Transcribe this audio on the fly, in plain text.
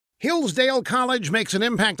Hillsdale College makes an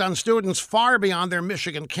impact on students far beyond their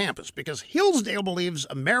Michigan campus because Hillsdale believes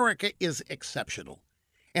America is exceptional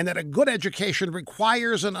and that a good education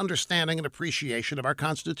requires an understanding and appreciation of our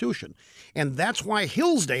Constitution. And that's why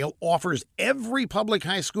Hillsdale offers every public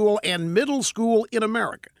high school and middle school in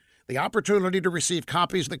America the opportunity to receive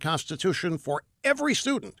copies of the Constitution for every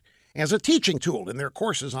student as a teaching tool in their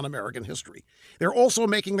courses on American history. They're also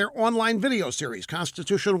making their online video series,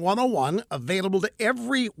 Constitution 101, available to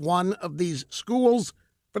every one of these schools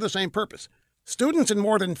for the same purpose. Students in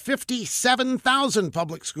more than 57,000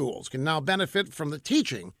 public schools can now benefit from the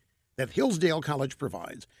teaching that Hillsdale College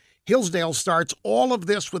provides. Hillsdale starts all of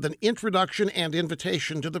this with an introduction and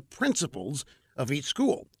invitation to the principals of each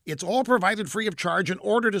school. It's all provided free of charge in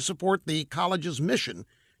order to support the college's mission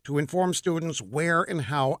to inform students where and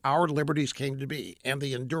how our liberties came to be and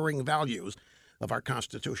the enduring values of our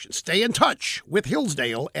Constitution. Stay in touch with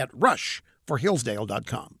Hillsdale at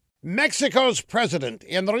rushforhillsdale.com. Mexico's President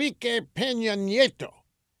Enrique Peña Nieto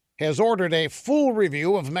has ordered a full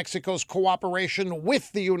review of Mexico's cooperation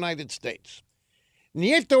with the United States.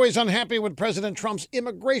 Nieto is unhappy with President Trump's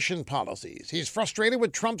immigration policies. He's frustrated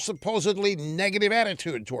with Trump's supposedly negative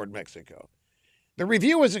attitude toward Mexico. The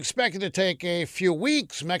review is expected to take a few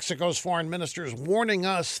weeks. Mexico's foreign minister is warning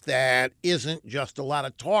us that isn't just a lot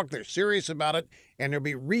of talk. They're serious about it, and there'll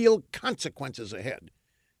be real consequences ahead.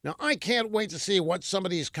 Now, I can't wait to see what some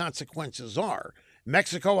of these consequences are.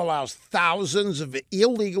 Mexico allows thousands of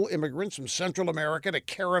illegal immigrants from Central America to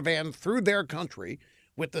caravan through their country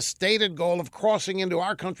with the stated goal of crossing into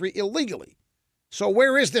our country illegally. So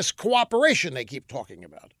where is this cooperation they keep talking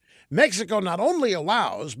about? Mexico not only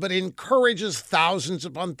allows, but encourages thousands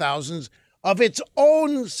upon thousands of its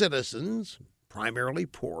own citizens, primarily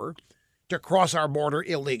poor, to cross our border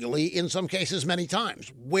illegally, in some cases many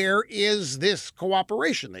times. Where is this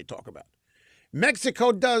cooperation they talk about?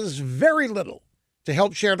 Mexico does very little to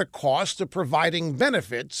help share the cost of providing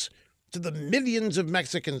benefits to the millions of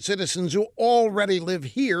Mexican citizens who already live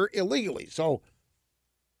here illegally. So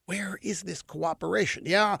where is this cooperation?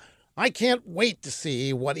 Yeah, I can't wait to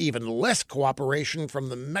see what even less cooperation from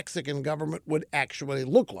the Mexican government would actually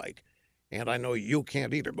look like. And I know you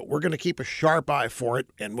can't either, but we're going to keep a sharp eye for it.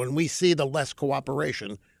 And when we see the less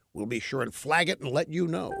cooperation, we'll be sure and flag it and let you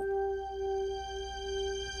know.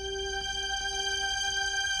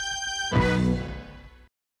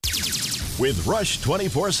 With Rush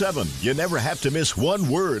 24/7, you never have to miss one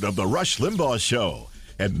word of the Rush Limbaugh Show.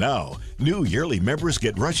 And now, new yearly members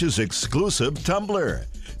get Rush's exclusive tumbler.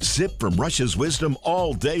 Sip from Rush's wisdom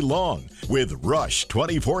all day long with Rush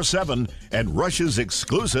 24/7 and Rush's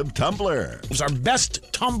exclusive tumbler. It's our best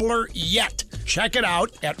tumbler yet. Check it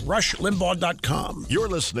out at rushlimbaugh.com. You're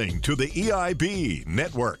listening to the EIB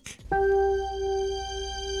Network.